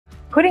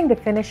Putting the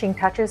finishing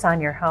touches on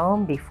your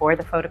home before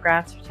the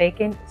photographs are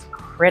taken is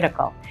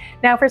critical.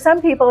 Now, for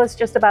some people, it's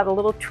just about a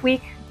little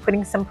tweak,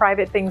 putting some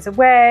private things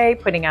away,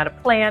 putting out a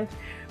plant,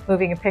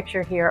 moving a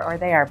picture here or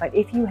there. But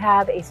if you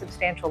have a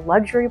substantial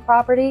luxury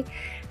property,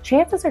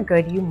 chances are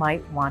good you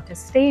might want to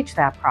stage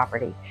that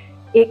property.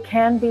 It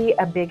can be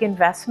a big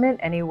investment,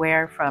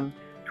 anywhere from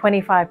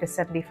 $25,000 to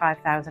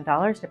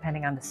 $75,000,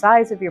 depending on the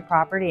size of your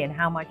property and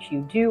how much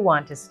you do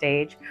want to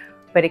stage.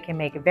 But it can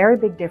make a very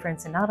big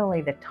difference in not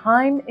only the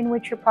time in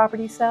which your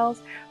property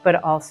sells,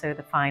 but also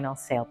the final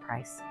sale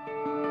price.